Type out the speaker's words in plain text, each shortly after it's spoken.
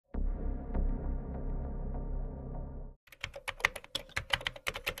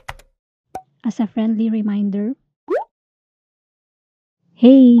As a friendly reminder,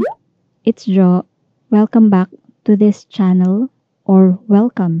 hey, it's Jo. Welcome back to this channel, or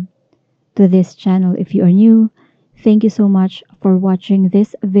welcome to this channel if you are new. Thank you so much for watching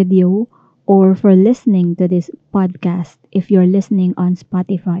this video or for listening to this podcast if you're listening on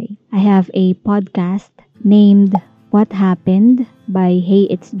Spotify. I have a podcast named What Happened by Hey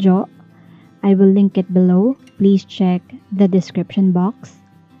It's Jo. I will link it below. Please check the description box.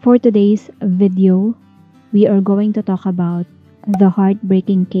 For today's video, we are going to talk about the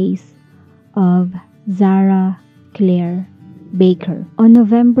heartbreaking case of Zara Claire Baker. On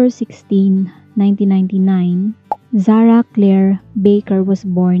November 16, 1999, Zara Claire Baker was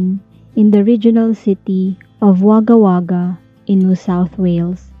born in the regional city of Wagga Wagga in New South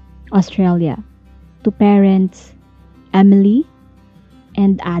Wales, Australia, to parents Emily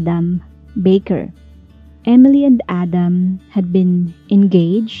and Adam Baker. Emily and Adam had been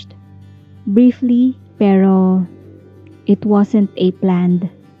engaged briefly, pero it wasn't a planned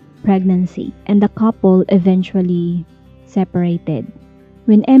pregnancy, and the couple eventually separated.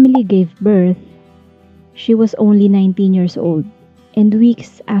 When Emily gave birth, she was only 19 years old, and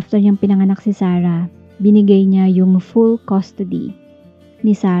weeks after niyang pinanganak si Sarah, binigay niya yung full custody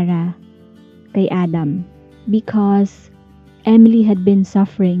ni Sarah kay Adam because Emily had been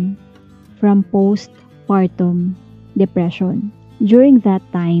suffering from postpartum depression. During that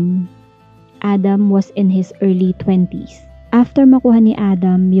time, Adam was in his early 20s. After makuha ni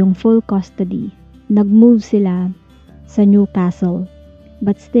Adam yung full custody, nag-move sila sa Newcastle,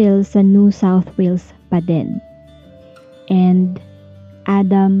 but still sa New South Wales pa din. And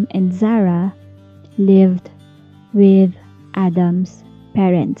Adam and Zara lived with Adam's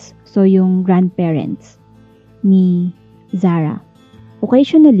parents, so yung grandparents ni Zara.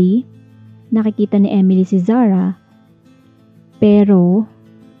 Occasionally, nakikita ni Emily si Zara, pero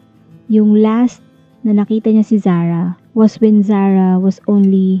yung last na nakita niya si Zara was when Zara was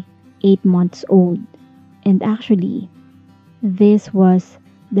only 8 months old. And actually, this was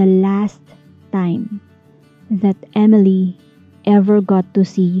the last time that Emily ever got to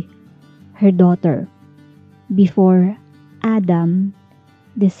see her daughter before Adam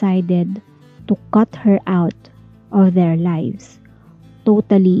decided to cut her out of their lives.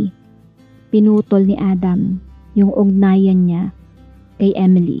 Totally pinutol ni Adam yung ugnayan niya kay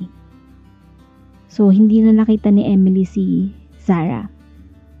Emily. So, hindi na nakita ni Emily si Zara.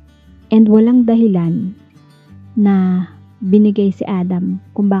 And walang dahilan na binigay si Adam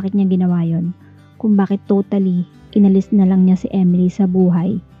kung bakit niya ginawa yon, kung bakit totally inalis na lang niya si Emily sa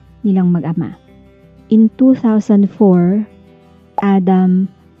buhay nilang mag-ama. In 2004, Adam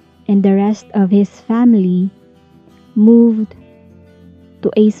and the rest of his family moved to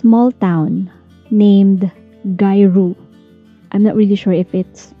a small town named Gairu. I'm not really sure if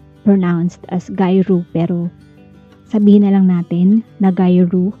it's pronounced as Gairu, pero sabihin na lang natin na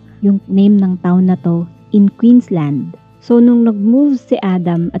Gairu yung name ng town na to in Queensland. So nung nag-move si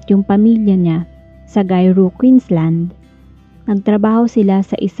Adam at yung pamilya niya sa Gairu, Queensland, nagtrabaho sila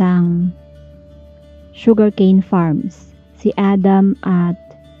sa isang sugarcane farms. Si Adam at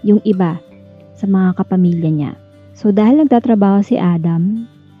yung iba sa mga kapamilya niya. So dahil nagtatrabaho si Adam,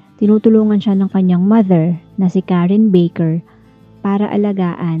 tinutulungan siya ng kanyang mother na si Karen Baker para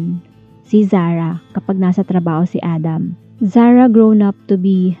alagaan si Zara kapag nasa trabaho si Adam. Zara grown up to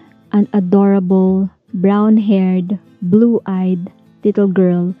be an adorable, brown-haired, blue-eyed little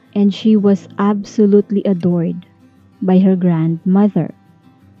girl, and she was absolutely adored by her grandmother.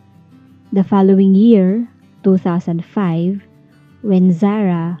 The following year, 2005, when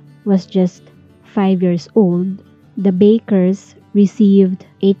Zara was just 5 years old, the Bakers received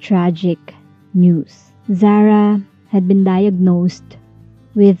a tragic news. Zara had been diagnosed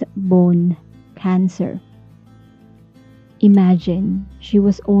with bone cancer. Imagine, she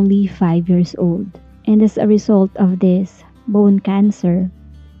was only 5 years old. And as a result of this bone cancer,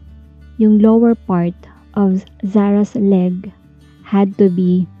 yung lower part of Zara's leg had to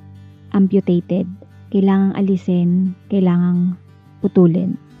be amputated. Kailangang alisin, kailangang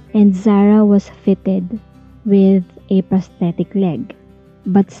putulin. And Zara was fitted with a prosthetic leg.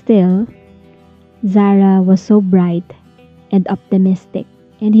 But still, Zara was so bright and optimistic.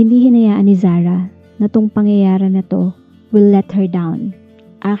 And hindi hinayaan ni Zara na tong pangyayari na to will let her down.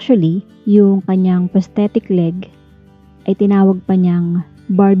 Actually, yung kanyang prosthetic leg ay tinawag pa niyang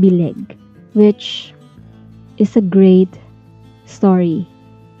Barbie leg, which is a great story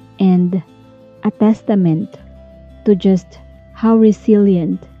and a testament to just how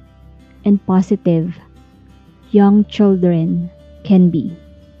resilient and positive young children can be.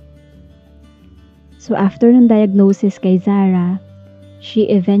 So after ng diagnosis kay Zara,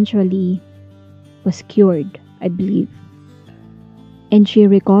 she eventually was cured, I believe. And she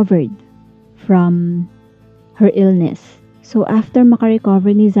recovered from her illness. So after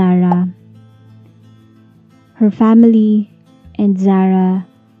makarecover ni Zara, her family and Zara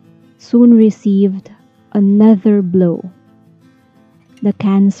soon received another blow. The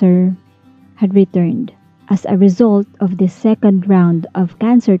cancer had returned. As a result of the second round of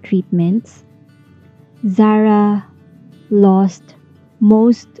cancer treatments, Zara lost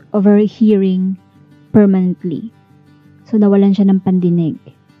most of her hearing permanently. So nawalan siya ng pandinig.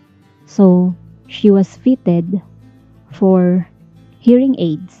 So she was fitted for hearing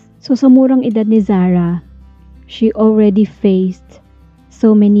aids. So sa murang edad ni Zara, she already faced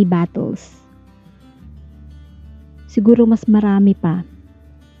so many battles. Siguro mas marami pa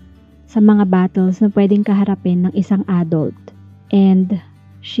sa mga battles na pwedeng kaharapin ng isang adult. And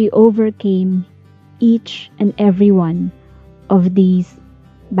she overcame each and every one of these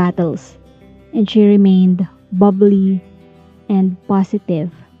battles. And she remained bubbly and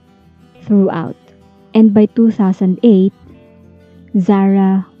positive throughout. And by 2008,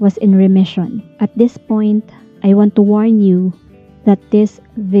 Zara was in remission. At this point, I want to warn you that this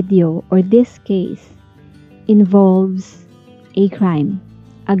video or this case involves a crime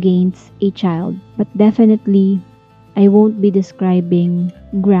against a child. But definitely, I won't be describing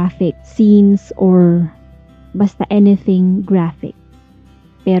graphic scenes or basta anything graphic.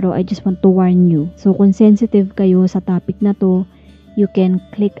 Pero I just want to warn you. So kung sensitive kayo sa topic na to, you can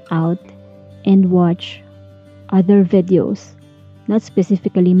click out and watch other videos. Not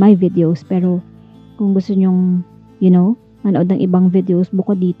specifically my videos, pero kung gusto nyong, manood ng ibang videos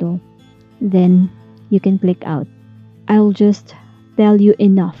bukod dito, then you can click out. I'll just tell you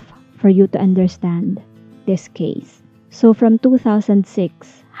enough for you to understand this case. So from 2006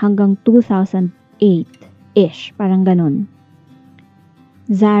 hanggang 2008-ish, parang ganun,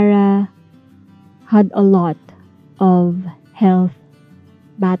 Zara had a lot of health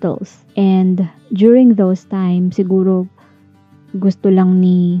battles. And during those times, siguro gusto lang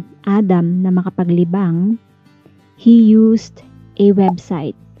ni Adam na makapaglibang, he used a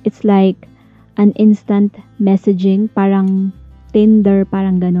website. It's like an instant messaging, parang Tinder,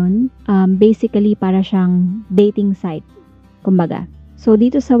 parang ganun. Basically, para siyang dating site, kumbaga. So,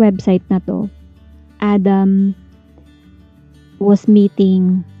 dito sa website na to, Adam was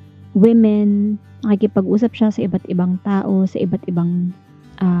meeting women, nakikipag-usap siya sa iba't ibang tao, sa iba't ibang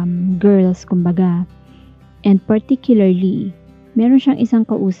girls, kumbaga. And particularly, meron siyang isang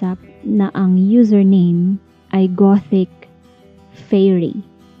kausap na ang username ay Gothic Fairy,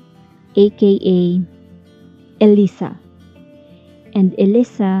 aka Elisa. And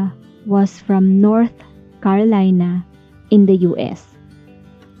Elisa was from North Carolina in the US.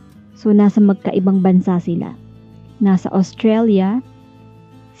 So, nasa magkaibang bansa sila. Nasa Australia,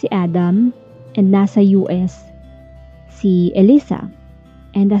 si Adam, and nasa US, si Elisa.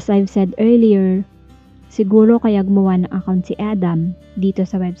 And as I've said earlier, siguro kaya gumawa ng account si Adam dito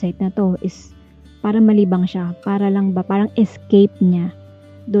sa website na to is para malibang siya, parang escape niya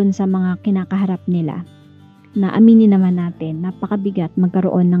doon sa mga kinakaharap nila. Na aminin naman natin, napakabigat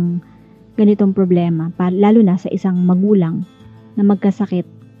magkaroon ng ganitong problema, lalo na sa isang magulang na magkasakit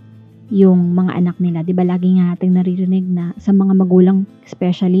yung mga anak nila. Diba lagi nga natin naririnig na sa mga magulang,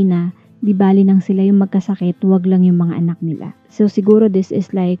 especially na di bali nang sila yung magkasakit, wag lang yung mga anak nila. So siguro this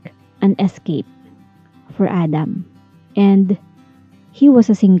is like an escape for Adam. And he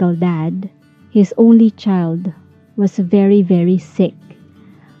was a single dad. His only child was very, very sick.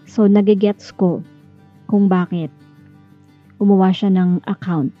 So nagigets ko kung bakit gumawa siya ng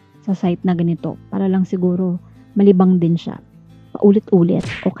account sa site na ganito. Para lang siguro malibang din siya. Paulit-ulit.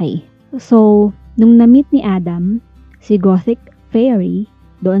 Okay. So, nung na-meet ni Adam, si Gothic Fairy,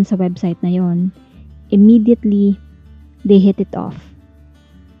 doon sa website na yon, immediately, they hit it off.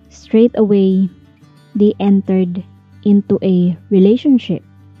 Straight away, they entered into a relationship.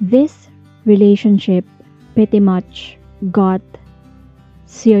 This relationship pretty much got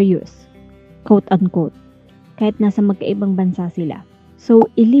serious, quote-unquote, kahit nasa magkaibang bansa sila. So,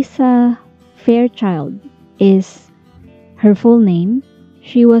 Elisa Fairchild is her full name.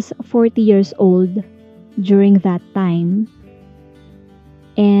 She was 40 years old during that time.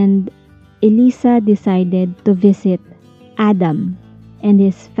 And Elisa decided to visit Adam and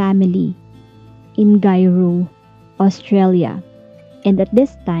his family in Gayru, Australia. And at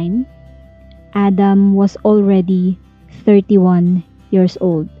this time, Adam was already 31 years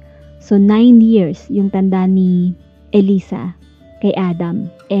old. So, 9 years yung tanda ni Elisa kay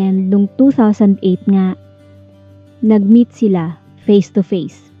Adam. And nung 2008 nga, nag-meet sila face to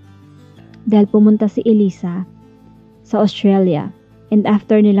face. Dahil pumunta si Elisa sa Australia And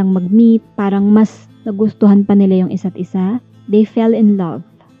after nilang mag-meet, parang mas nagustuhan pa nila yung isa't isa. They fell in love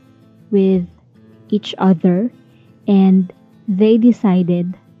with each other and they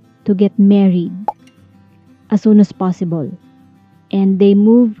decided to get married as soon as possible. And they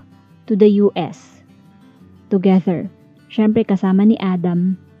moved to the US together. Syempre kasama ni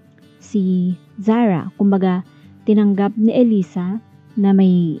Adam si Zara. Kumbaga, tinanggap ni Elisa na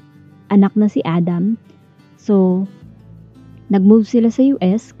may anak na si Adam. So, nag-move sila sa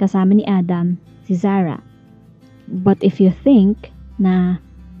US kasama ni Adam si Zara. But if you think na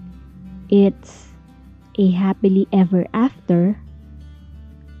it's a happily ever after,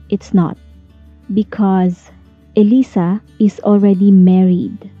 it's not. Because Elisa is already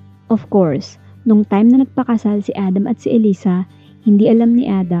married. Of course, nung time na nagpakasal si Adam at si Elisa, hindi alam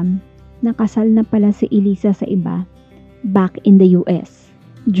ni Adam na kasal na pala si Elisa sa iba back in the US.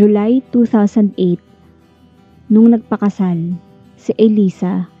 July 2008, nung nagpakasal si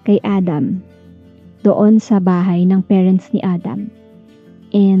Elisa kay Adam doon sa bahay ng parents ni Adam.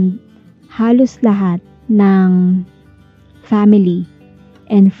 And halos lahat ng family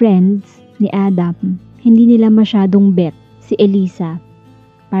and friends ni Adam, hindi nila masyadong bet si Elisa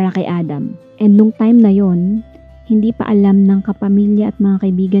para kay Adam. And nung time na yon, hindi pa alam ng kapamilya at mga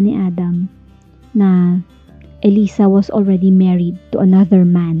kaibigan ni Adam na Elisa was already married to another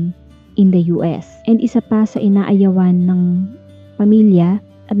man in the US. And isa pa sa inaayawan ng pamilya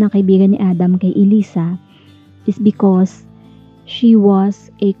at ng kaibigan ni Adam kay Elisa is because she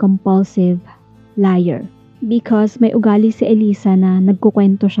was a compulsive liar. Because may ugali si Elisa na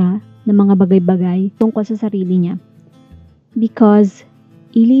nagkukwento siya ng mga bagay-bagay tungkol sa sarili niya. Because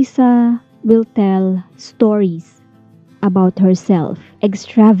Elisa will tell stories about herself,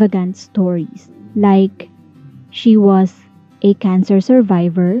 extravagant stories, like she was a cancer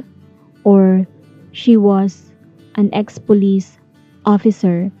survivor or she was an ex-police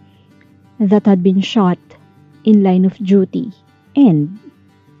officer that had been shot in line of duty. And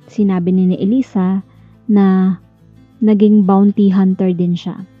sinabi ni Elisa na naging bounty hunter din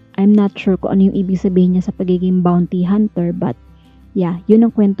siya. I'm not sure kung ano yung ibig sabihin niya sa pagiging bounty hunter, but yeah, yun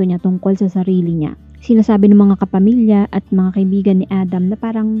ang kwento niya tungkol sa sarili niya. Sinasabi ng mga kapamilya at mga kaibigan ni Adam na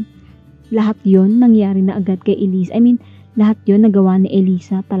parang lahat yun nangyari na agad kay Elisa. I mean, lahat yun nagawa ni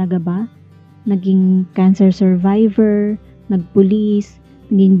Elisa, talaga ba? Naging cancer survivor, nagpulis,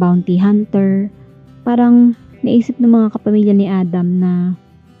 naging bounty hunter. Parang naisip ng mga kapamilya ni Adam na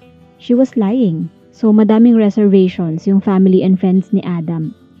she was lying. So, madaming reservations yung family and friends ni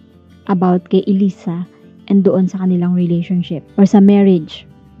Adam about kay Elisa and doon sa kanilang relationship or sa marriage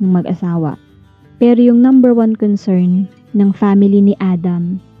ng mag-asawa. Pero yung number one concern ng family ni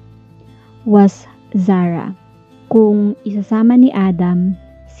Adam was Zara. Kung isasama ni Adam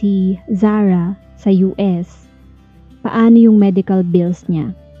si Zara sa US, paano yung medical bills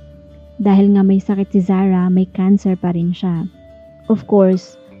niya? Dahil nga may sakit si Zara, may cancer pa rin siya. Of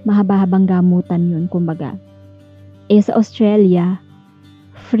course, mahaba-habang gamutan yun, kumbaga. Sa Australia,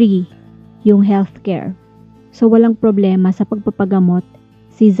 free yung healthcare. So, walang problema sa pagpapagamot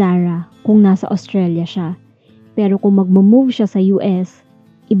si Zara kung nasa Australia siya. Pero kung mag-move siya sa US,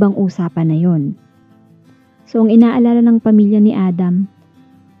 ibang usapan na yun. So, ang inaalala ng pamilya ni Adam,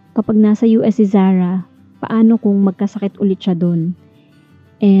 kapag nasa US si Zara, paano kung magkasakit ulit siya doon?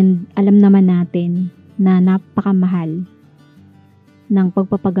 And alam naman natin na napakamahal ng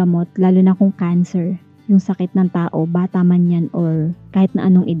pagpapagamot, lalo na kung cancer, yung sakit ng tao, bata man yan or kahit na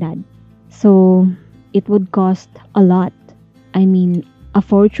anong edad. So, it would cost a lot. I mean, a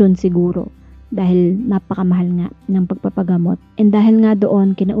fortune siguro. Dahil napakamahal nga ng pagpapagamot. And dahil nga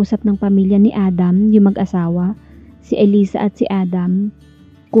doon, kinausap ng pamilya ni Adam, yung mag-asawa, si Elisa at si Adam,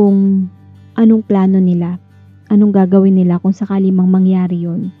 kung anong plano nila, anong gagawin nila kung sakali mang mangyari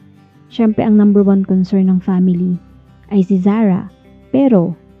yun. Syempre, ang number one concern ng family ay si Zara.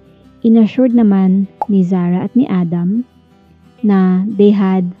 Pero, inassured naman ni Zara at ni Adam na they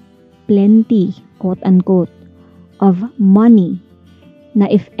had plenty, quote-unquote, of money na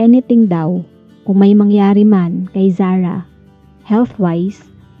if anything daw, kung may mangyari man kay Zara, health-wise,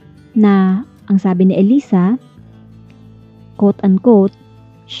 na ang sabi ni Elisa, quote-unquote,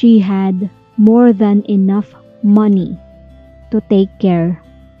 she had more than enough money to take care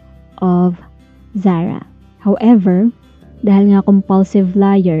of Zara. However, dahil nga compulsive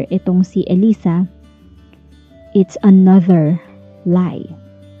liar itong si Elisa, it's another lie.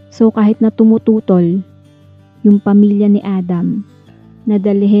 So kahit na tumututol yung pamilya ni Adam,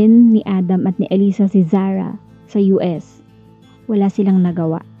 nadalhin ni Adam at ni Elisa si Zara sa US, wala silang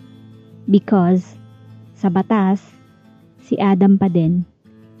nagawa. Because sa batas, si Adam pa din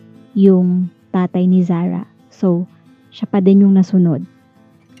yung tatay ni Zara. So, siya pa din yung nasunod.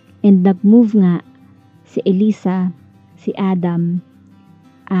 And nag-move nga si Elisa, si Adam,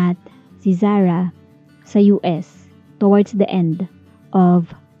 at si Zara sa US towards the end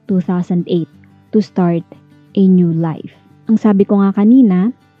of 2008 to start a new life. Ang sabi ko nga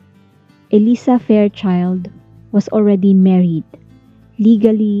kanina, Elisa Fairchild was already married,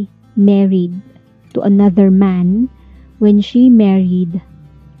 legally married to another man when she married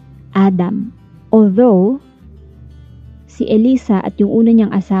Adam. Although, si Elisa at yung una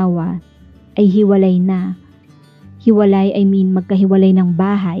niyang asawa ay hiwalay na. Hiwalay, magkahiwalay ng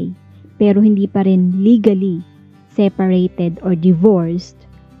bahay, pero hindi pa rin legally separated or divorced.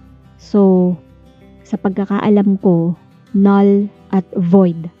 So, sa pagkakaalam ko, null at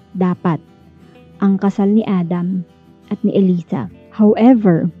void dapat ang kasal ni Adam at ni Elisa.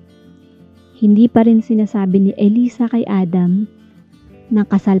 However, hindi pa rin sinasabi ni Elisa kay Adam na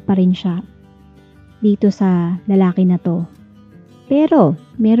kasal pa rin siya dito sa lalaki na to. Pero,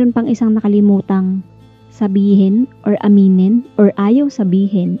 meron pang isang nakalimutang sabihin or aminin or ayaw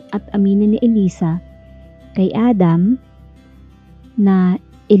sabihin at aminin ni Elisa kay Adam na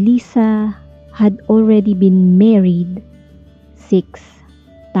Elisa had already been married 6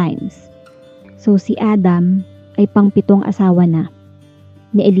 times. So, si Adam ay pang-7 asawa na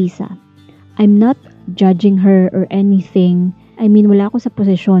ni Elisa. I'm not judging her or anything. Wala ako sa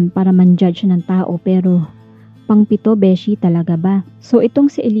posisyon para man-judge ng tao, pero pang-7 beshi talaga ba? So, itong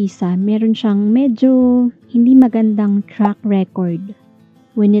si Elisa, meron siyang medyo hindi magandang track record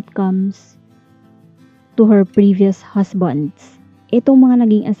when it comes to her previous husbands. Itong mga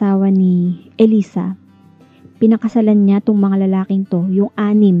naging asawa ni Elisa, pinakasalan niya tong mga lalaking to, yung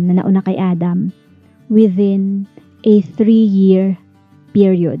 6 na nauna kay Adam, within a 3-year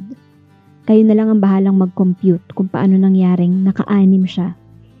period. Kayo na lang ang bahalang mag-compute kung paano nangyaring naka-6 siya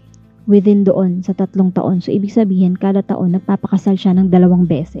within doon sa 3 taon. So, ibig sabihin, kada taon, nagpapakasal siya ng 2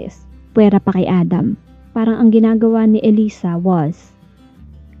 beses. Puwera pa kay Adam. Parang ang ginagawa ni Elisa was,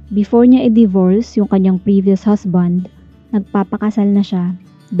 before niya i-divorce yung kanyang previous husband, nagpapakasal na siya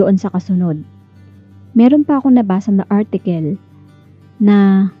doon sa kasunod. Meron pa akong nabasa na article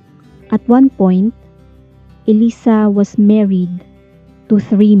na at one point, Elisa was married to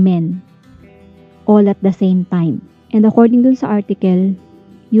 3 men all at the same time. And according dun sa article,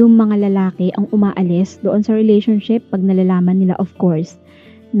 yung mga lalaki ang umaalis doon sa relationship pag nalalaman nila, of course,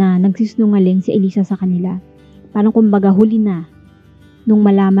 na nagsisinungaling si Elisa sa kanila. Parang kumbaga huli na nung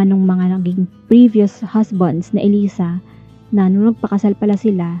malaman ng mga naging previous husbands na Elisa na nung nagpakasal pala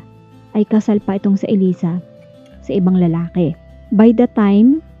sila, ay kasal pa itong sa Elisa sa ibang lalaki. By the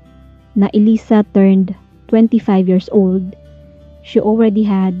time na Elisa turned 25 years old, she already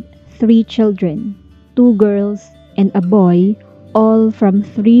had 3 children, 2 girls and a boy, all from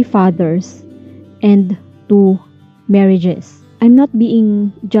 3 fathers and 2 marriages. I'm not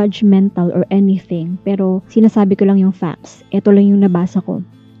being judgmental or anything, pero sinasabi ko lang yung facts. Ito lang yung nabasa ko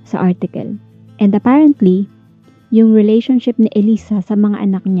sa article. And apparently, yung relationship ni Elisa sa mga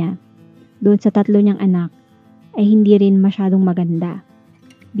anak niya, doon sa 3 niyang anak, ay hindi rin masyadong maganda.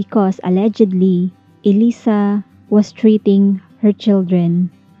 Because allegedly, Elisa was treating her children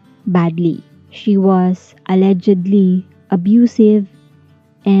badly. She was allegedly abusive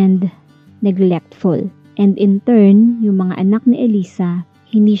and neglectful. And in turn, yung mga anak ni Elisa,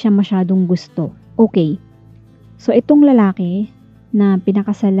 hindi siya masyadong gusto. Okay. So, itong lalaki na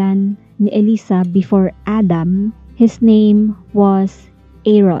pinakasalan ni Elisa before Adam, his name was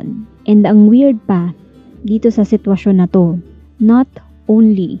Aaron. And ang weird pa dito sa sitwasyon na to, not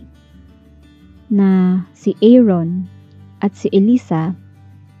only na si Aaron at si Elisa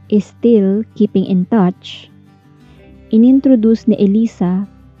is still keeping in touch, inintroduce ni Elisa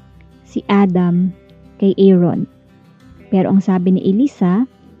si Adam kay Aaron. Pero ang sabi ni Elisa,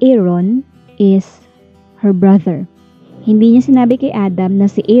 Aaron is her brother. Hindi niya sinabi kay Adam na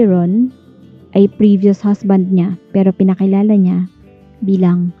si Aaron ay previous husband niya, pero pinakilala niya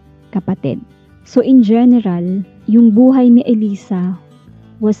bilang kapatid. So in general, yung buhay ni Elisa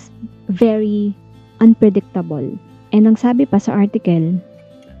was very unpredictable. And ang sabi pa sa article,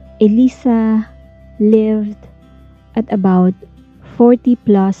 Elisa lived at about 40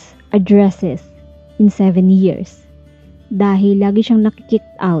 plus addresses in 7 years dahil lagi siyang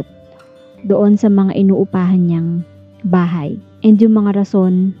nakikicked out doon sa mga inuupahan niyang bahay. And yung mga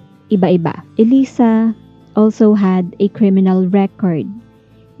rason, iba-iba. Elisa also had a criminal record.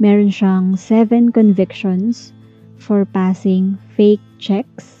 Meron siyang 7 convictions for passing fake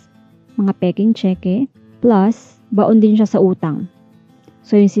checks, mga peking cheque, plus baon din siya sa utang.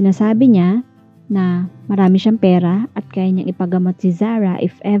 So yung sinasabi niya na marami siyang pera at kaya niyang ipagamot si Zara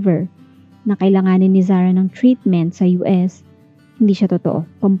if ever na kailanganin ni Zara ng treatment sa US, hindi siya totoo.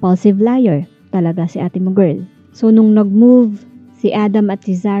 Compulsive liar talaga si ate mo girl. So nung nag-move si Adam at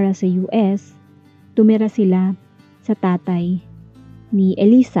si Zara sa US, tumira sila sa tatay ni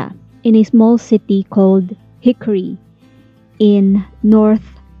Elisa in a small city called Hickory in North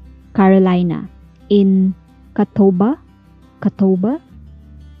Carolina. In Catawba?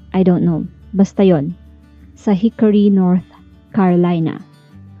 I don't know. Basta yon. Sa Hickory, North Carolina.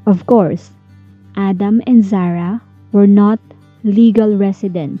 Of course, Adam and Zara were not legal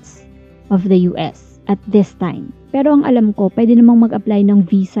residents of the US at this time. Pero ang alam ko, pwede namang mag-apply ng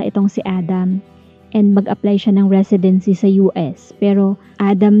visa itong si Adam and mag-apply siya ng residency sa US. Pero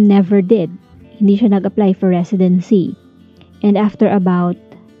Adam never did. Hindi siya nag-apply for residency. And after about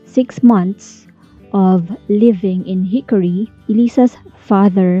 6 months of living in Hickory, Elisa's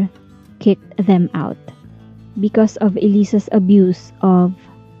father kicked them out because of Elisa's abuse of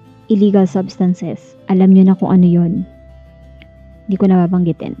illegal substances. Alam niyo na kung ano yon. Hindi ko na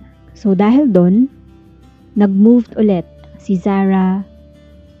babanggitin. So dahil doon, nag-moved ulit si Zara,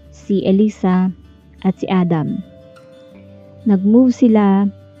 si Elisa, at si Adam. Nag-move sila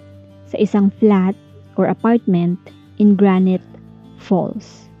sa isang flat or apartment in Granite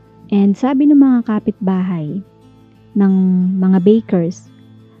Falls. And sabi ng mga kapitbahay, ng mga bakers,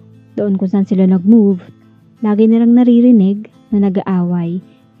 doon kung saan sila nag-move, lagi nilang naririnig na nag-aaway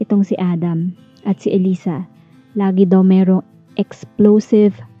itong si Adam at si Elisa. Lagi daw merong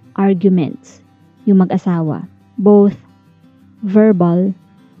explosive arguments yung mag-asawa. Both verbal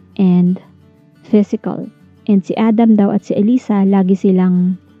and physical. And si Adam daw at si Elisa, lagi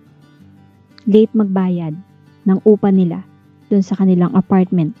silang late magbayad ng upa nila dun sa kanilang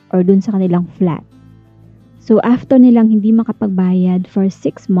apartment or dun sa kanilang flat. So after nilang hindi makapagbayad for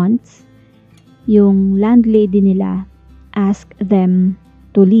 6 months, yung landlady nila asked them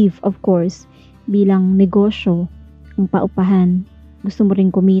to leave, of course, bilang negosyo ang paupahan. Gusto mo rin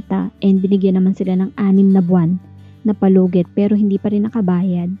kumita, and binigyan naman sila ng 6 na buwan na palugit, pero hindi pa rin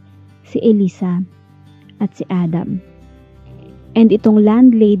nakabayad si Elisa at si Adam. And itong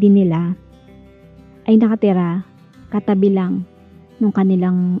landlady nila ay nakatira katabi lang nung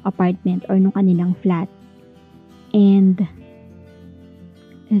kanilang apartment or nung kanilang flat. And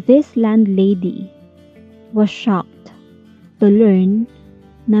this landlady was shocked to learn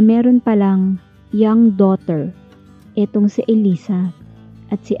na meron palang young daughter itong si Elisa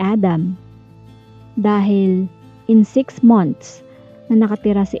at si Adam. Dahil in 6 months na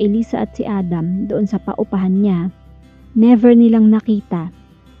nakatira si Elisa at si Adam doon sa paupahan niya, never nilang nakita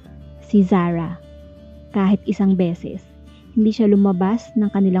si Zara kahit isang beses. Hindi siya lumabas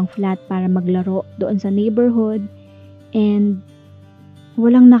ng kanilang flat para maglaro doon sa neighborhood, and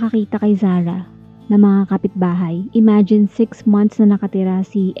walang nakakita kay Zara na mga kapitbahay. Imagine 6 months na nakatira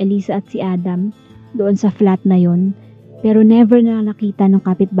si Elisa at si Adam doon sa flat na yon, pero never na nakita ng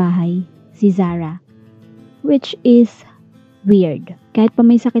kapitbahay si Zara, which is weird. Kahit pa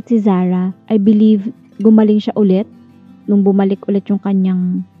may sakit si Zara, I believe gumaling siya ulit nung bumalik ulit yung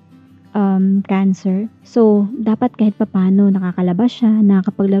kanyang cancer. So, dapat kahit papano nakakalabas siya,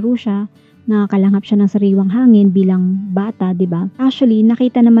 nakakapaglaro siya, nakakalanghap siya ng sariwang hangin bilang bata, di ba? Actually,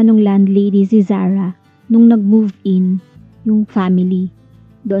 nakita naman ng landlady si Zara nung nag-move in yung family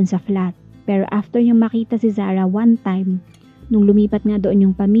doon sa flat. Pero after niyang makita si Zara one time, nung lumipat nga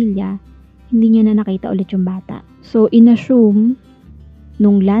doon yung pamilya, hindi niya na nakita ulit yung bata. So, inassume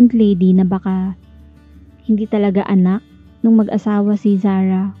nung landlady na baka hindi talaga anak nung mag-asawa si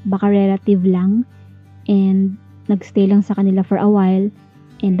Zara, baka relative lang, and nagstay lang sa kanila for a while,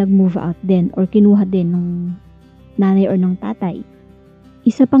 and nag-move out din, or kinuha din nung nanay or nung tatay.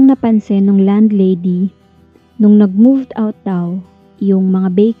 Isa pang napansin nung landlady, nung nag-moved out daw yung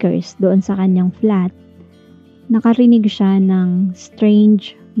mga bakers doon sa kanyang flat, nakarinig siya ng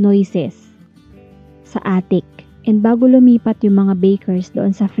strange noises sa attic. And bago lumipat yung mga bakers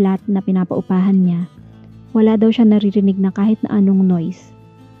doon sa flat na pinapaupahan niya, wala daw siya naririnig na kahit na anong noise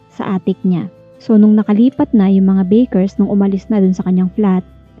sa attic niya. So, nung nakalipat na yung mga bakers, nung umalis na dun sa kanyang flat,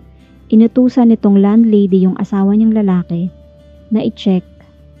 inutusan nitong landlady yung asawa niyang lalaki na i-check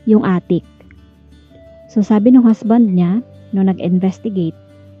yung attic. So, sabi ng husband niya, nung nag-investigate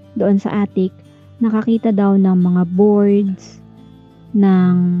doon sa attic, nakakita daw ng mga boards,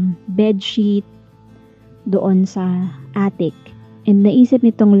 ng bedsheet doon sa attic. And naisip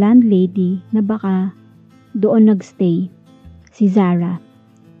nitong landlady na baka doon nagstay si Zara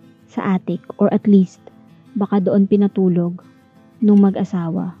sa attic, or at least baka doon pinatulog nung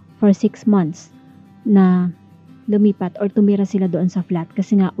mag-asawa for 6 months na lumipat or tumira sila doon sa flat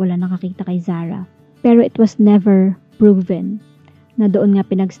kasi nga wala nakakita kay Zara. Pero it was never proven na doon nga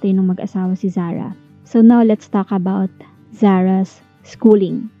pinagstay ng mag-asawa si Zara. So now let's talk about Zara's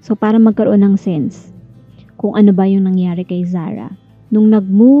schooling. So para magkaroon ng sense kung ano ba yung nangyari kay Zara. Nung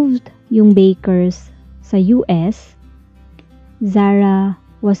nag-moved yung Bakers sa US, Zara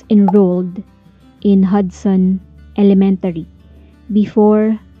was enrolled in Hudson Elementary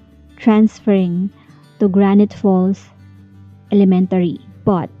before transferring to Granite Falls Elementary.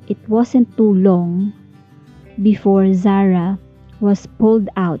 But it wasn't too long before Zara was pulled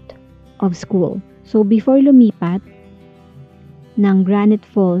out of school. So before lumipat ng Granite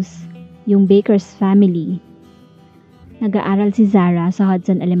Falls yung Baker's family, nag-aaral si Zara sa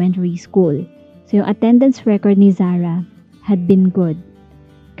Hudson Elementary School. So yung attendance record ni Zara had been good.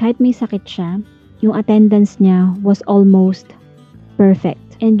 Kahit may sakit siya, yung attendance niya was almost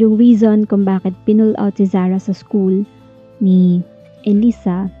perfect. And yung reason kung bakit pinull out si Zara sa school ni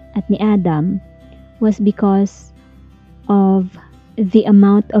Elisa at ni Adam was because of the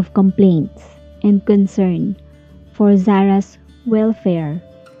amount of complaints and concern for Zara's welfare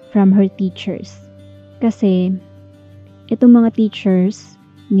from her teachers. Kasi itong mga teachers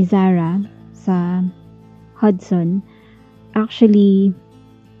ni Zara sa Hudson actually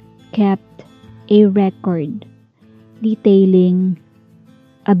kept a record detailing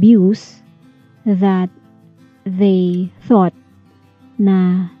abuse that they thought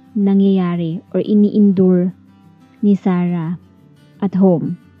na nangyayari or ini-endure ni Zara at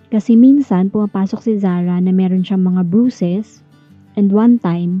home. Kasi minsan pumapasok si Zara na meron siyang mga bruises and one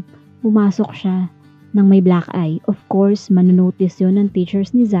time pumasok siya ng may black eye. Of course, manonotice yun ng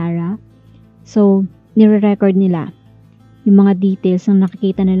teachers ni Zara. So, nire-record nila yung mga details ng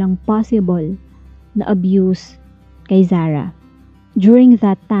nakikita nilang possible na abuse kay Zara. During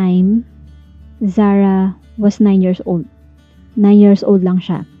that time, Zara was 9 years old. 9 years old lang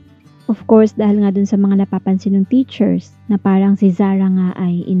siya. Of course, dahil nga dun sa mga napapansin ng teachers na parang si Zara nga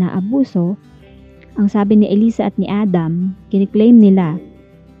ay inaabuso, ang sabi ni Elisa at ni Adam, kiniklaim nila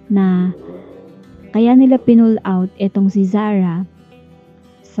na kaya nila pinull out itong si Zara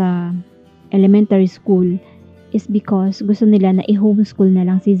sa elementary school is because gusto nila na i-homeschool na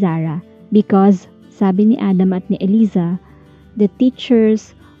lang si Zara. Because, sabi ni Adam at ni Elisa, the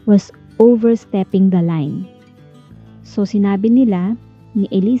teachers was overstepping the line. So, sinabi nila ni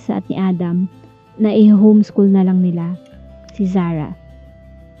Elisa at ni Adam na i-homeschool na lang nila si Zara.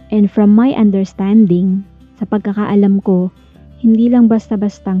 And from my understanding, sa pagkakaalam ko, hindi lang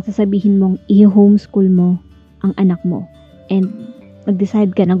basta-bastang sasabihin mong i-homeschool mo ang anak mo. And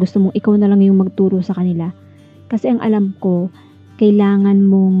mag-decide ka na gusto mong ikaw na lang yung magturo sa kanila. Kasi ang alam ko, kailangan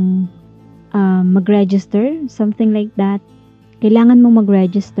mong mag-register, something like that. Kailangan mong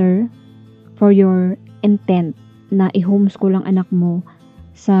mag-register for your intent na i-homeschool ang anak mo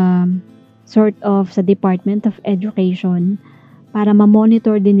sa sa Department of Education para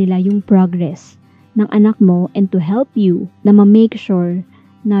ma-monitor din nila yung progress ng anak mo and to help you na ma-make sure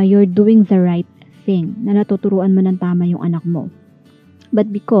na you're doing the right thing, na natuturuan mo ng tama yung anak mo.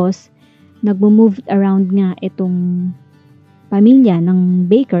 But because nagmo-move around nga itong pamilya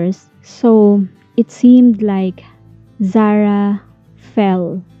ng Bakers, so it seemed like Zara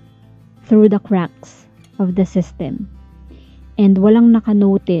fell through the cracks of the system. And walang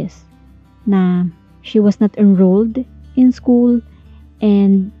nakanotice na she was not enrolled in school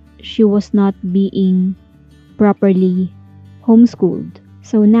and she was not being properly homeschooled.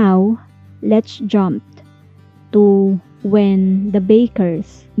 So now, let's jump to when the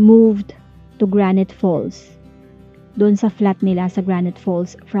Bakers moved to Granite Falls. Doon sa flat nila sa Granite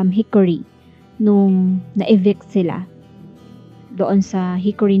Falls from Hickory nung na-evict sila. Doon sa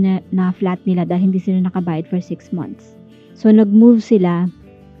Hickory na flat nila dahil hindi sila nakabayad for 6 months. So nag-move sila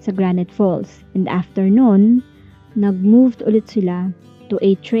sa Granite Falls. And after nun, nag-moved ulit sila to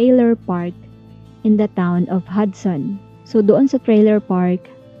a trailer park in the town of Hudson. So doon sa trailer park,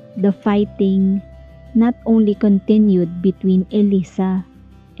 the fighting not only continued between Elisa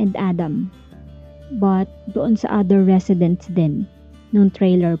and Adam, but doon sa other residents din ng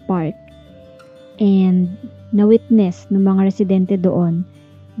trailer park. And na-witness ng mga residente doon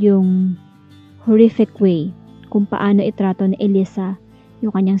yung horrific way kung paano itrato ni Elisa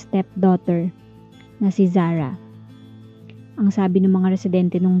yung kanyang stepdaughter na si Zara. Ang sabi ng mga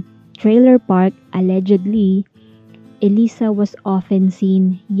residente ng trailer park, allegedly, Elisa was often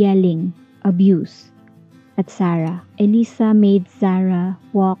seen yelling abuse at Zara. Elisa made Zara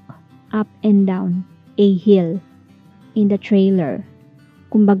walk up and down a hill in the trailer.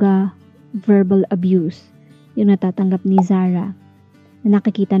 Kumbaga, verbal abuse yung natatanggap ni Zara na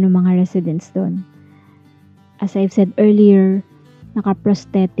nakikita ng mga residents doon. As I've said earlier,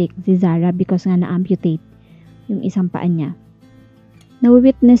 naka-prosthetic si Zara because nga na-amputate yung isang paa niya.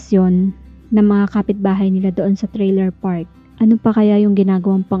 Nawi-witness yon ng mga kapitbahay nila doon sa trailer park. Ano pa kaya yung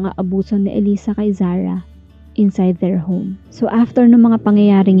ginagawang pang-aabuso ni Elisa kay Zara inside their home? So after ng mga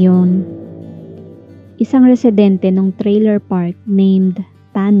pangyayaring yon, isang residente ng trailer park named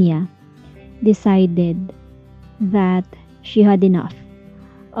Tanya decided that she had enough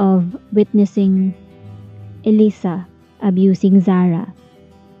of witnessing Elisa abusing Zara.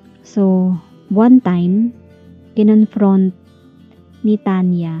 So, one time, kinonfront ni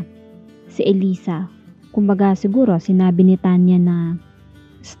Tanya si Elisa. Kumbaga siguro sinabi ni Tanya na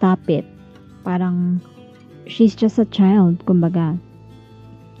stop it. Parang she's just a child, kumbaga.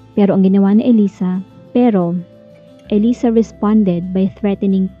 Pero ang ginawa ni Elisa responded by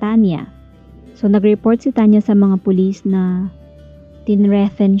threatening Tanya. So nag-report si Tanya sa mga pulis na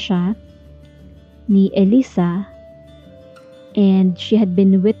tinreten siya ni Elisa and she had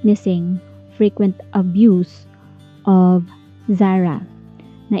been witnessing frequent abuse of Zara,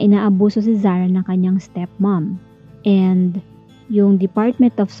 na inaabuso si Zara ng kanyang stepmom. And yung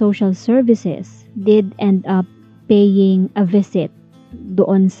Department of Social Services did end up paying a visit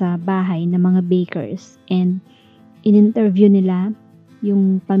doon sa bahay ng mga bakers, and in-interview nila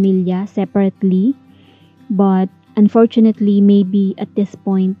yung pamilya separately. But unfortunately, maybe at this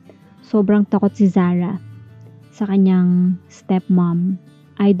point, sobrang takot si Zara sa kanyang stepmom.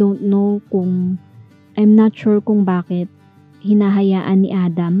 I'm not sure kung bakit hinahayaan ni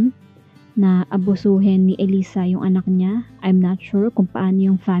Adam na abusuhin ni Elisa yung anak niya. I'm not sure kung paano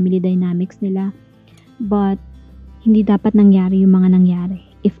yung family dynamics nila. But hindi dapat nangyari yung mga nangyari.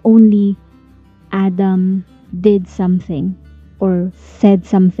 If only Adam did something or said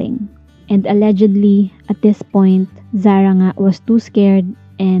something. And allegedly, at this point, Zara nga was too scared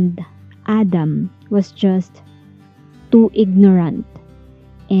and Adam was just too ignorant.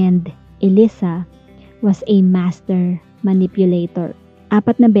 And Elisa was a master manipulator.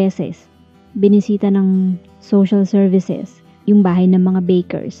 4 na beses, binisita ng social services yung bahay ng mga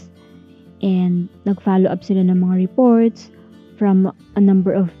bakers. And nag-follow up sila ng mga reports from a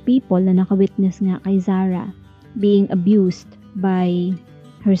number of people na nakawitness nga kay Zara being abused by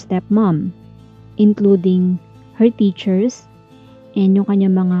her stepmom, including her teachers and yung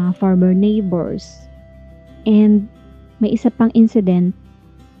kanyang mga former neighbors. And may isa pang incident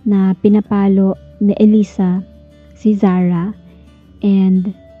na pinapalo ni Elisa si Zara,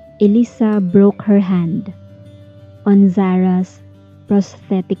 and Elisa broke her hand on Zara's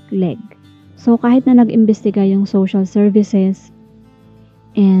prosthetic leg. So kahit na nag-imbestiga yung social services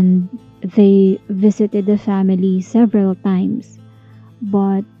and they visited the family several times,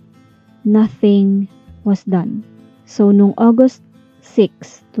 but nothing was done. So noong August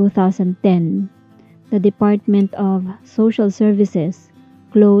 6, 2010, the Department of Social Services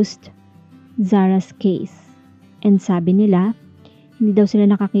closed Zara's case. And sabi nila, hindi daw sila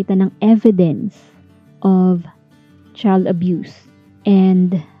nakakita ng evidence of child abuse.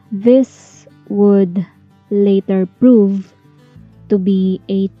 And this would later prove to be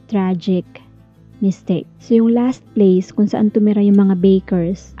a tragic mistake. So yung last place kung saan tumira yung mga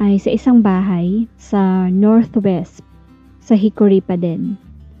bakers ay sa isang bahay sa northwest, sa Hickory pa din.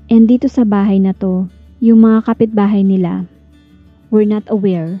 And dito sa bahay na to, yung mga kapitbahay nila were not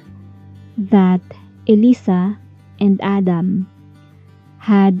aware that Elisa and Adam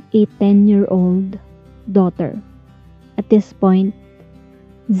had a 10-year-old daughter. At this point,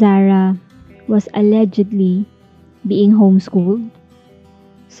 Zara was allegedly being homeschooled.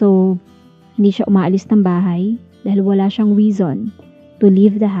 So, hindi siya umaalis ng bahay dahil wala siyang reason to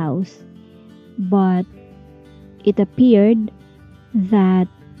leave the house. But it appeared that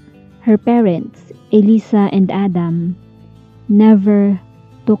her parents, Elisa and Adam, never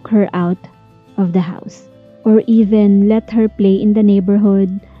took her out of the house or even let her play in the neighborhood.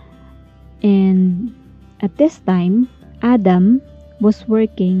 And at this time, Adam was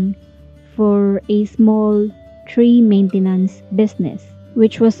working for a small tree maintenance business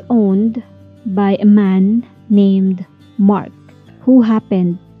which was owned by a man named Mark, who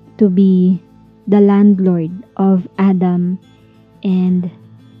happened to be the landlord of Adam and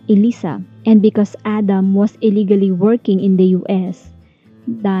Elisa. And because Adam was illegally working in the US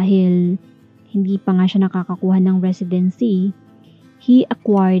dahil hindi pa nga siya nakakakuha ng residency, he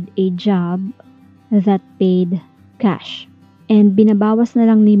acquired a job that paid cash. And binabawas na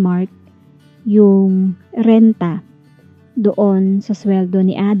lang ni Mark yung renta doon sa sweldo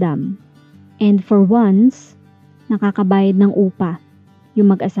ni Adam. And for once, nakakabayad ng upa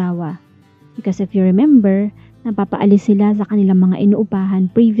yung mag-asawa. Because if you remember, napapaalis sila sa kanilang mga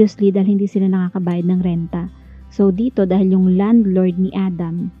inuupahan previously dahil hindi sila nakakabayad ng renta. So dito, dahil yung landlord ni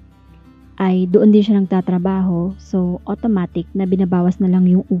Adam ay doon din siya nagtatrabaho, so automatic na binabawas na lang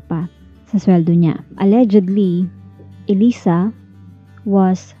yung upa sa sweldo niya. Allegedly, Elisa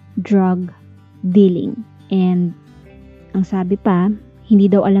was drug dealing, and ang sabi pa, hindi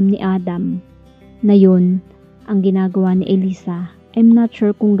daw alam ni Adam na yun ang ginagawa ni Elisa. I'm not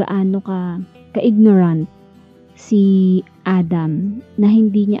sure kung gaano ka-ignorant si Adam na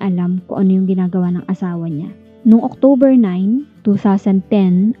hindi niya alam kung ano yung ginagawa ng asawa niya. Noong October 9,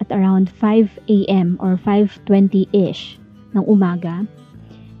 2010 at around 5 a.m. or 5:20-ish ng umaga,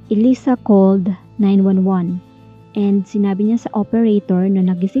 Elisa called 911 and sinabi niya sa operator na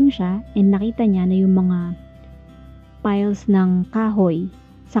nagising siya and nakita niya na yung mga piles ng kahoy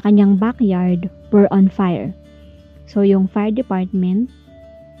sa kanyang backyard were on fire. So yung fire department,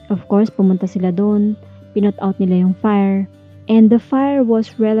 of course, pumunta sila doon, pinut out nila yung fire, and the fire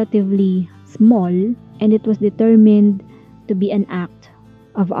was relatively small and it was determined to be an act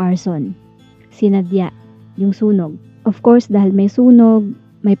of arson. Sinadya yung sunog. Of course, dahil may sunog,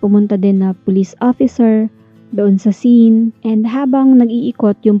 may pumunta din na police officer doon sa scene, and habang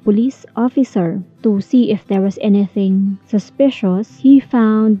nag-iikot yung police officer to see if there was anything suspicious, he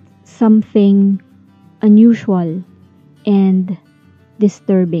found something unusual and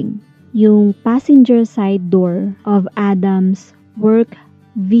disturbing. Yung passenger side door of Adam's work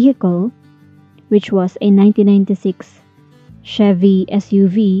vehicle, which was a 1996 Chevy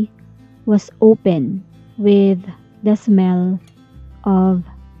SUV, was open with the smell of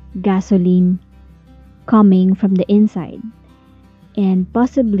gasoline coming from the inside, and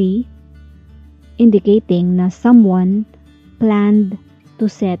possibly indicating na someone planned to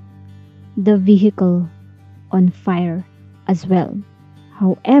set the vehicle on fire as well.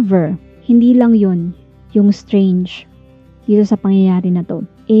 However, hindi lang yun yung strange dito sa pangyayari na to.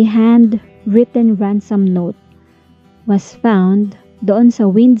 A handwritten ransom note was found doon sa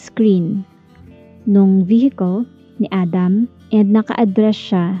windscreen nung vehicle ni Adam, and naka-address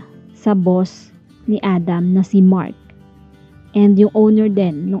siya sa boss ni Adam na si Mark, and yung owner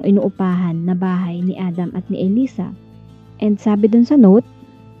din nung inuupahan na bahay ni Adam at ni Elisa. And sabi dun sa note,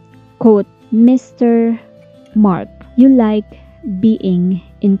 quote, "Mr. Mark, you like being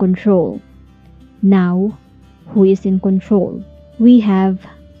in control. Now, who is in control? We have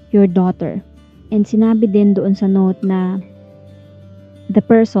your daughter." And sinabi din doon sa note na the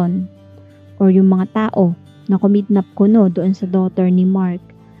person or yung mga tao na kumidnap kuno doon sa daughter ni Mark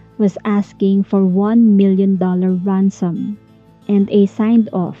was asking for $1 million ransom and a signed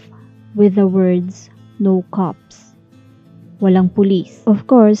off with the words, "No cops." Walang pulis. Of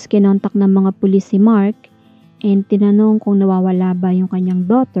course, kinontak ng mga pulis si Mark and tinanong kung nawawala ba yung kanyang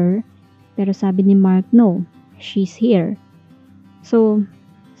daughter, pero sabi ni Mark, no, she's here. So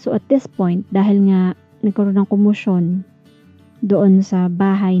at this point, dahil nga nagkaroon ng komosyon doon sa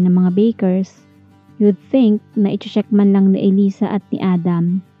bahay ng mga Bakers, you'd think na i-check man lang ni Elisa at ni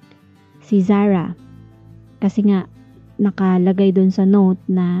Adam si Zara. Kasi nga, nakalagay doon sa note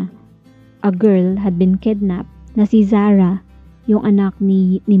na a girl had been kidnapped, na si Zara, yung anak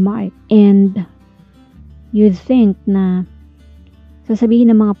ni Mark. And you'd think na sasabihin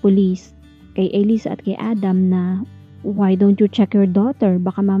ng mga police kay Elisa at kay Adam na, why don't you check your daughter?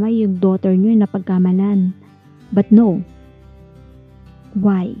 Baka mamaya yung daughter nyo yung napagkamalan. But no.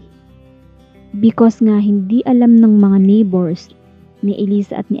 Why? Because nga hindi alam ng mga neighbors ni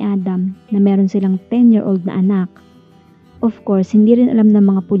Elisa at ni Adam na meron silang 10-year-old na anak. Of course, hindi rin alam ng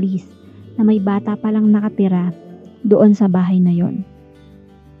mga pulis na may bata palang nakatira doon sa bahay na yon.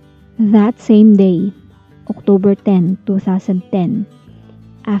 That same day, October 10, 2010,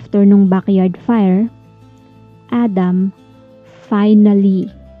 after nung backyard fire, Adam finally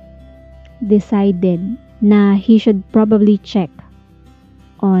decided na he should probably check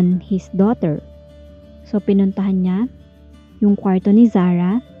on his daughter. So pinuntahan niya yung kwarto ni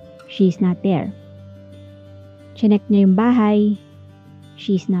Zara, she's not there. Chinek niya yung bahay,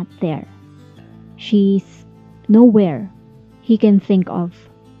 she's not there. She's nowhere he can think of.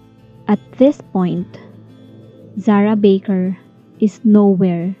 At this point, Zara Baker is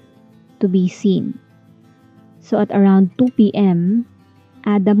nowhere to be seen. So at around 2 p.m.,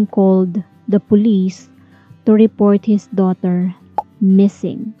 Adam called the police to report his daughter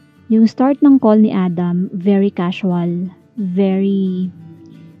missing. Yung start ng call ni Adam, very casual,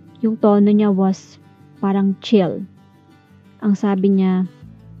 yung tono niya was parang chill. Ang sabi niya,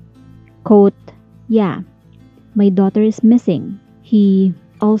 quote, "Yeah, my daughter is missing." He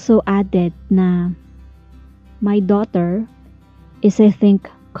also added na, "My daughter is, I think,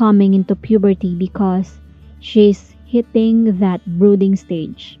 coming into puberty because she's hitting that brooding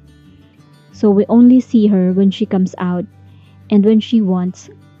stage. So we only see her when she comes out and when she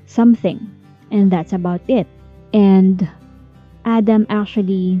wants something. And that's about it. And Adam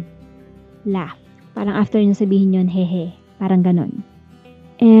actually laughed. Parang after niya sabihin yun, hehe. Parang ganon.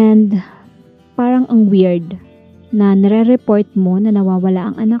 And parang ang weird na nare-report mo na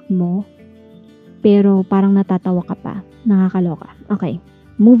nawawala ang anak mo, pero parang natatawa ka pa. Nakakaloka. Okay,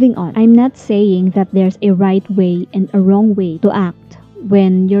 moving on. I'm not saying that there's a right way and a wrong way to act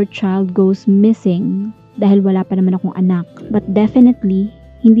when your child goes missing dahil wala pa naman akong anak. But definitely,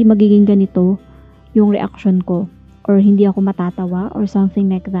 hindi magiging ganito yung reaction ko or hindi ako matatawa or something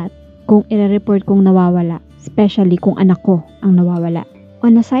like that kung i-report kong nawawala, especially kung anak ko ang nawawala.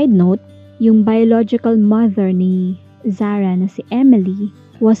 On a side note, yung biological mother ni Zara na si Emily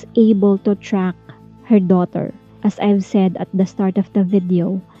was able to track her daughter. As I've said at the start of the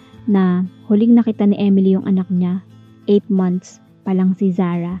video, na huling nakita ni Emily yung anak niya, 8 months pa lang si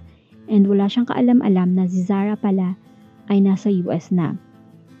Zara, and wala siyang kaalam-alam na si Zara pala ay nasa US na.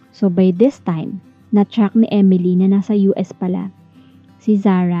 So by this time, na-track ni Emily na nasa US pala si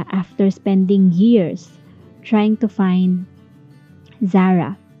Zara after spending years trying to find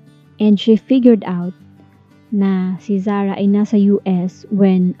Zara. And she figured out na si Zara ay nasa US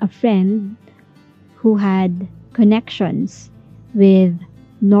when a friend who had connections with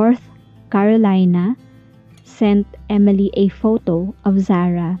North Carolina sent Emily a photo of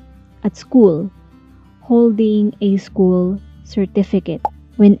Zara at school holding a school certificate.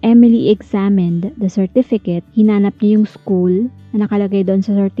 When Emily examined the certificate, hinanap niya yung school na nakalagay doon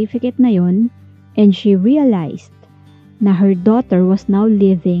sa certificate na yon, and she realized na her daughter was now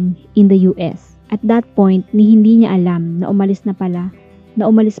living in the US. At that point, hindi niya alam na umalis pala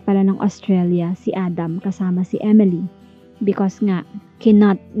ng Australia si Adam kasama si Emily. Because nga,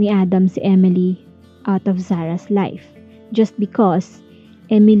 kinut ni Adam si Emily out of Zara's life. Just because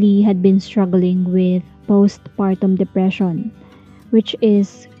Emily had been struggling with postpartum depression, which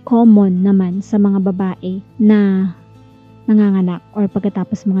is common naman sa mga babae na nanganganak or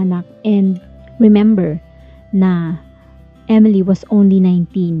pagkatapos manganak. And remember na Emily was only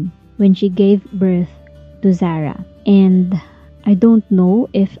 19 when she gave birth to Zara. And I don't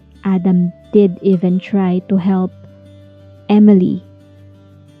know if Adam did even try to help Emily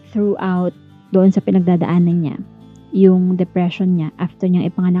throughout doon sa pinagdadaanan niya, yung depression niya after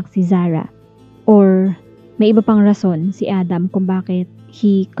niyang ipanganak si Zara. Or may iba pang rason si Adam kung bakit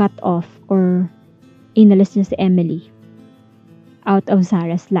he cut off or inalis niya si Emily out of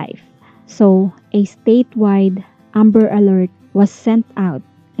Zara's life. So, a statewide Amber Alert was sent out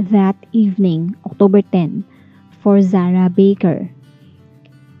that evening, October 10, for Zara Baker.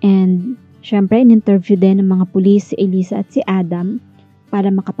 And, syempre, in-interview din ng mga pulis si Elisa at si Adam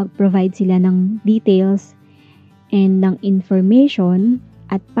para makapag-provide sila ng details and ng information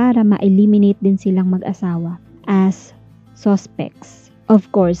at para ma-eliminate din silang mag-asawa as suspects.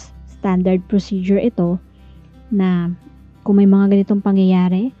 Of course, standard procedure ito na kung may mga ganitong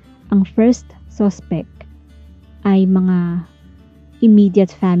pangyayari, ang first suspect ay mga immediate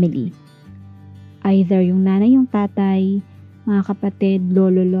family. Either yung nanay, yung tatay, mga kapatid,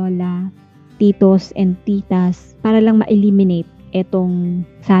 lolo, lola, titos and titas, para lang ma-eliminate etong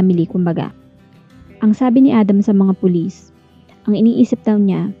family, kumbaga. Ang sabi ni Adam sa mga pulis, ang iniisip daw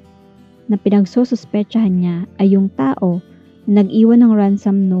niya na pinagsususpetsahan niya ay yung tao na nag-iwan ng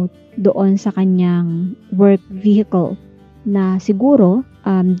ransom note doon sa kanyang work vehicle na siguro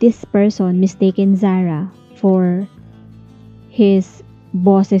this person mistaken Zara for his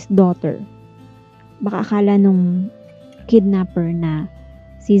boss's daughter. Baka akala nung kidnapper na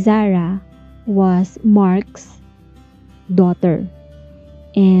si Zara was Mark's daughter.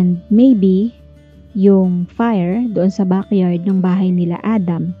 And maybe yung fire doon sa backyard ng bahay nila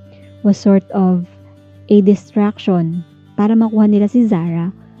Adam was sort of a distraction para makuha nila si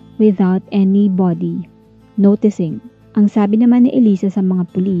Zara without anybody noticing. Ang sabi naman ni Elisa sa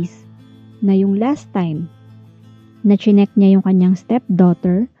mga pulis na yung last time na chinek niya yung kanyang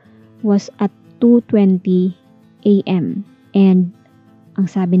stepdaughter was at 2:20 a.m. And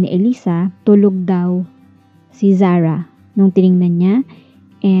ang sabi ni Elisa, tulog daw si Zara nung tiningnan niya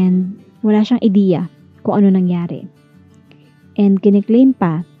and wala siyang ideya kung ano nangyari. And kiniklaim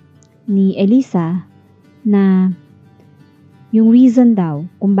pa ni Elisa na yung reason daw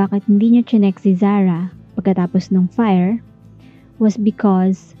kung bakit hindi niya chinek si Zara pagkatapos ng fire was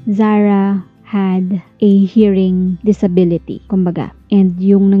because Zara had a hearing disability, kumbaga. And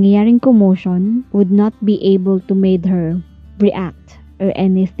yung nangyayaring commotion would not be able to make her react or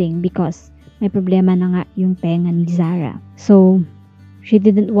anything because may problema na nga yung tenga ni Zara. So, she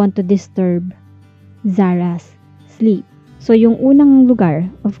didn't want to disturb Zara's sleep. So, yung unang lugar,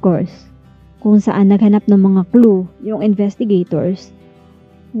 of course, kung saan naghanap ng mga clue yung investigators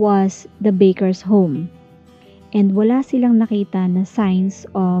was the baker's home. And wala silang nakita na signs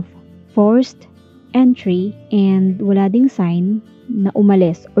of forced entry and wala ding sign na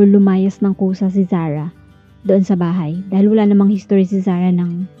umalis or lumayas ng kusa si Zara doon sa bahay dahil wala namang history si Zara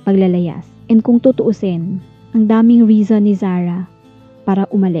ng paglalayas. And kung tutuusin, ang daming reason ni Zara para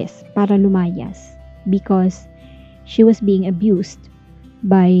umalis, para lumayas, because she was being abused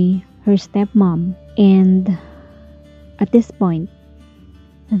by her stepmom. And at this point,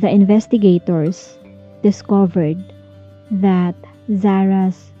 the investigators discovered that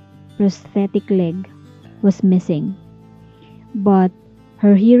Zara's prosthetic leg was missing, but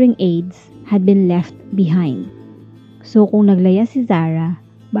her hearing aids had been left behind. So kung naglaya si Zara,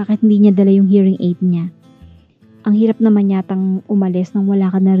 bakit hindi niya dala yung hearing aid niya? Ang hirap naman yatang umalis nang wala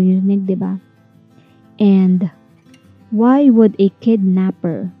ka naririnig, diba? And why would a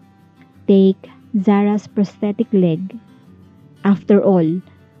kidnapper take Zara's prosthetic leg? After all,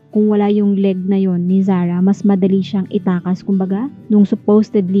 kung wala yung leg na yon ni Zara, mas madali siyang itakas, kumbaga, nung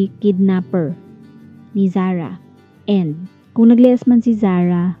supposedly kidnapper ni Zara. And kung naglayas man si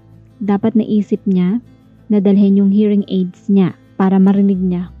Zara, dapat naisip niya na dalhin yung hearing aids niya para marinig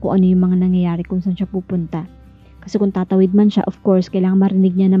niya kung ano yung mga nangyayari kung saan siya pupunta. Kasi kung tatawid man siya, of course, kailangan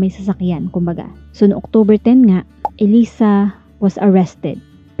marinig niya na may sasakyan, kumbaga. So, no October 10 nga, Elisa was arrested.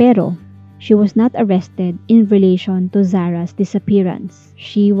 Pero, she was not arrested in relation to Zara's disappearance.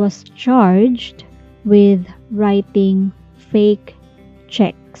 She was charged with writing fake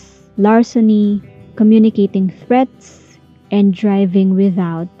checks, larceny, communicating threats, and driving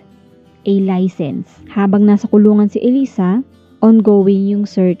without a license. Habang nasa kulungan si Elisa, ongoing yung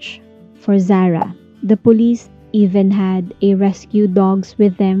search for Zara. The police even had a rescue dogs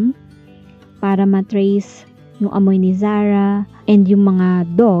with them para matrace yung amoy ni Zara, and yung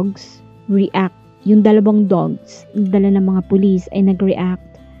mga dogs react. Yung dalawang dogs dala ng mga police ay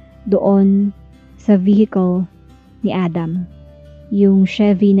nag-react doon sa vehicle ni Adam, yung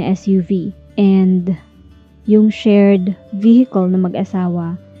Chevy na SUV, and yung shared vehicle na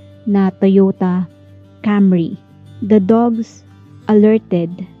mag-asawa na Toyota Camry. The dogs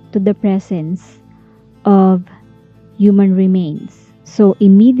alerted to the presence of human remains. So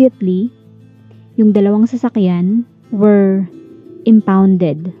immediately, yung dalawang sasakyan were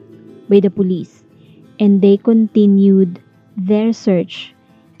impounded by the police, and they continued their search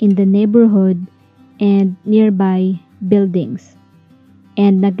in the neighborhood and nearby buildings.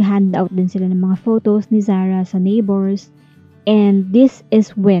 And nag-hand out din sila ng mga photos ni Zara sa neighbors. And this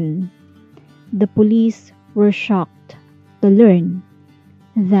is when the police were shocked to learn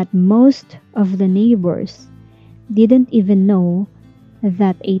that most of the neighbors didn't even know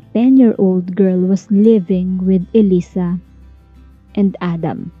that a 10-year-old girl was living with Elisa and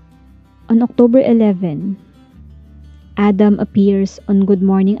Adam. On October 11, Adam appears on Good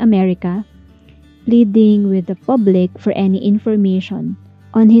Morning America, pleading with the public for any information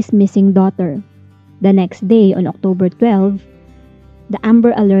on his missing daughter. The next day, on October 12, the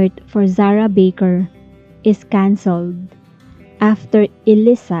Amber Alert for Zara Baker is cancelled after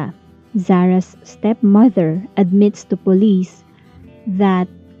Elisa, Zara's stepmother, admits to police that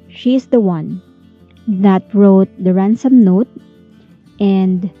she is the one that wrote the ransom note,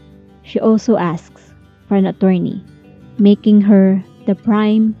 and she also asks for an attorney, making her the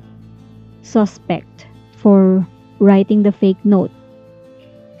prime suspect for writing the fake note.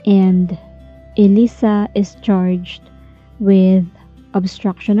 And Elisa is charged with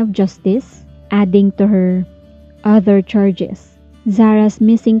obstruction of justice, adding to her other charges. Zara's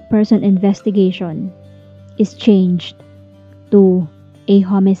missing person investigation is changed to a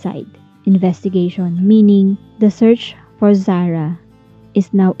homicide investigation, meaning the search for Zara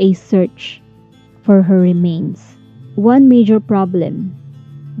is now a search for her remains. One major problem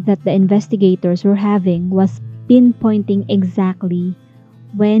that the investigators were having was pinpointing exactly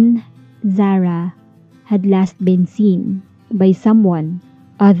when Zara had last been seen by someone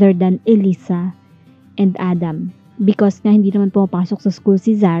other than Elisa and Adam, because nga hindi naman pumapasok sa school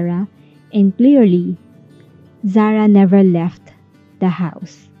si Zara, and clearly Zara never left the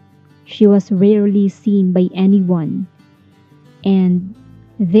house. She was rarely seen by anyone, and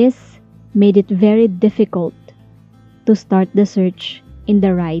this made it very difficult to start the search in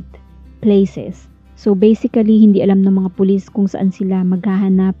the right places. So basically, hindi alam ng mga pulis kung saan sila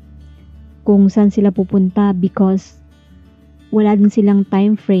maghahanap, kung saan sila pupunta, because wala din silang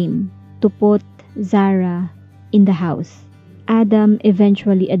time frame to put Zara in the house. Adam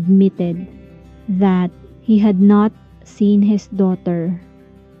eventually admitted that he had not seen his daughter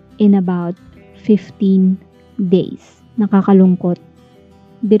in about 15 days. Nakakalungkot.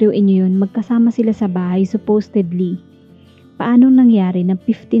 Biruin niyo yun, magkasama sila sa bahay supposedly paano nangyari na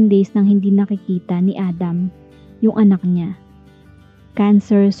 15 days nang hindi nakikita ni Adam yung anak niya?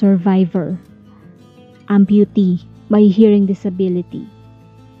 Cancer survivor, amputee, may hearing disability.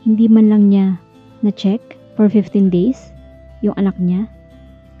 Hindi man lang niya na-check for 15 days yung anak niya.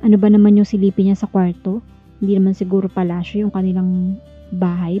 Ano ba naman yung silipin niya sa kwarto? Hindi naman siguro palasyo yung kanilang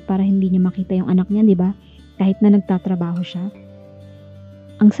bahay para hindi niya makita yung anak niya, di ba? Kahit na nagtatrabaho siya.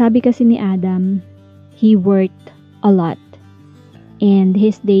 Ang sabi kasi ni Adam, he worked a lot. And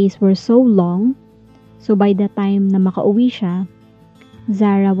his days were so long, so by the time na makauwi siya,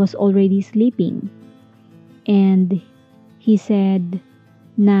 Zara was already sleeping. And he said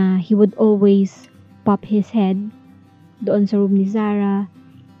na he would always pop his head doon sa room ni Zara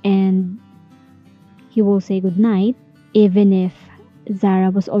and he will say goodnight even if Zara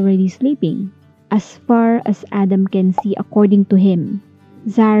was already sleeping. As far as Adam can see, according to him,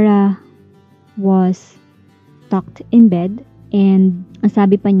 Zara was tucked in bed and ang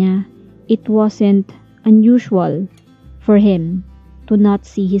sabi pa niya, it wasn't unusual for him to not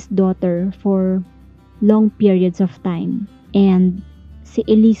see his daughter for long periods of time. And si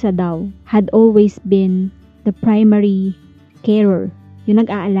Elisa daw had always been the primary carer, yung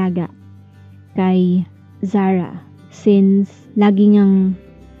nag-aalaga kay Zara since lagi niyang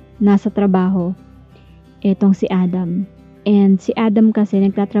nasa trabaho etong si Adam. And si Adam kasi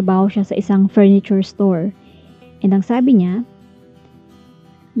nagtatrabaho siya sa isang furniture store. And ang sabi niya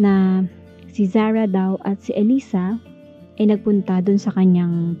na si Zara daw at si Elisa ay nagpunta dun sa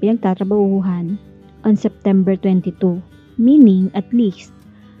kanyang pinagtatrabahuhan on September 22. Meaning, at least,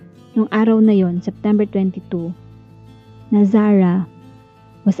 nung araw na yon, September 22, na Zara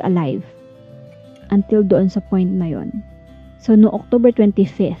was alive until doon sa point na yon. So, no October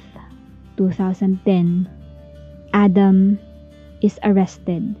 25th, 2010, Adam is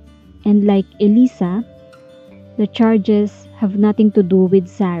arrested. And like Elisa, the charges have nothing to do with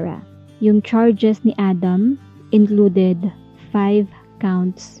Zara. Yung charges ni Adam included 5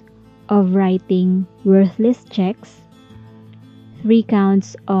 counts of writing worthless checks, 3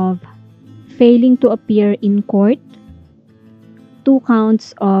 counts of failing to appear in court, 2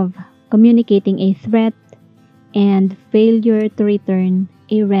 counts of communicating a threat, and failure to return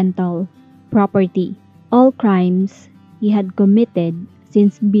a rental property. All crimes he had committed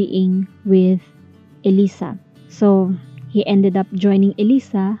since being with Elisa. So, he ended up joining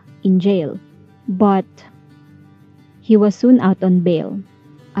Elisa in jail. But he was soon out on bail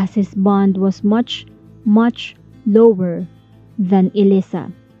as his bond was much, much lower than Elisa.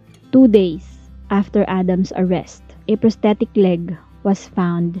 2 days after Adam's arrest, a prosthetic leg was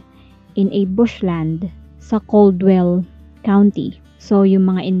found in a bushland sa Caldwell County. So, yung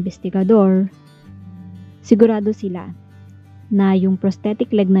mga investigador, sigurado sila na yung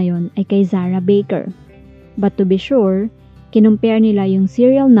prosthetic leg na yon ay kay Zara Baker. But to be sure, kinumpare nila yung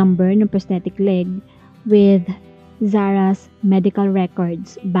serial number ng prosthetic leg with Zara's medical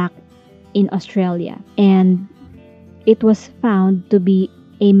records back in Australia. And it was found to be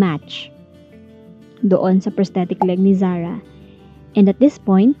a match doon sa prosthetic leg ni Zara. And at this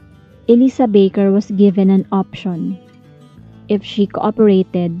point, Elisa Baker was given an option if she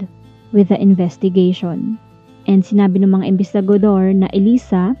cooperated with the investigation. And sinabi ng mga investigador na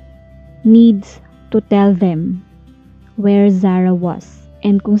Elisa needs to tell them where Zara was.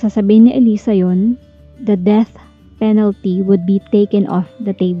 And kung sasabihin ni Elisa yon, the death penalty would be taken off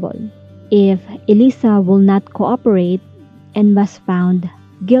the table. If Elisa will not cooperate and was found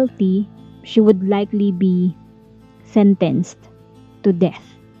guilty, she would likely be sentenced to death.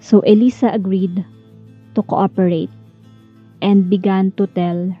 So Elisa agreed to cooperate and began to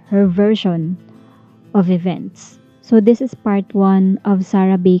tell her version of events. So this is part 1 of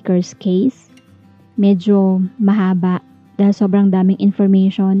Zara Baker's case. Medyo mahaba dahil sobrang daming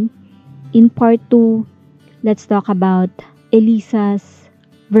information. In part 2, let's talk about Elisa's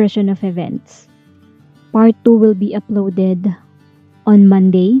version of events. Part 2 will be uploaded on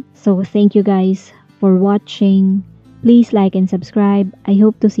Monday. So thank you guys for watching. Please like and subscribe. I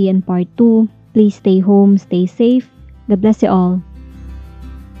hope to see you in part 2. Please stay home, stay safe. God bless you all.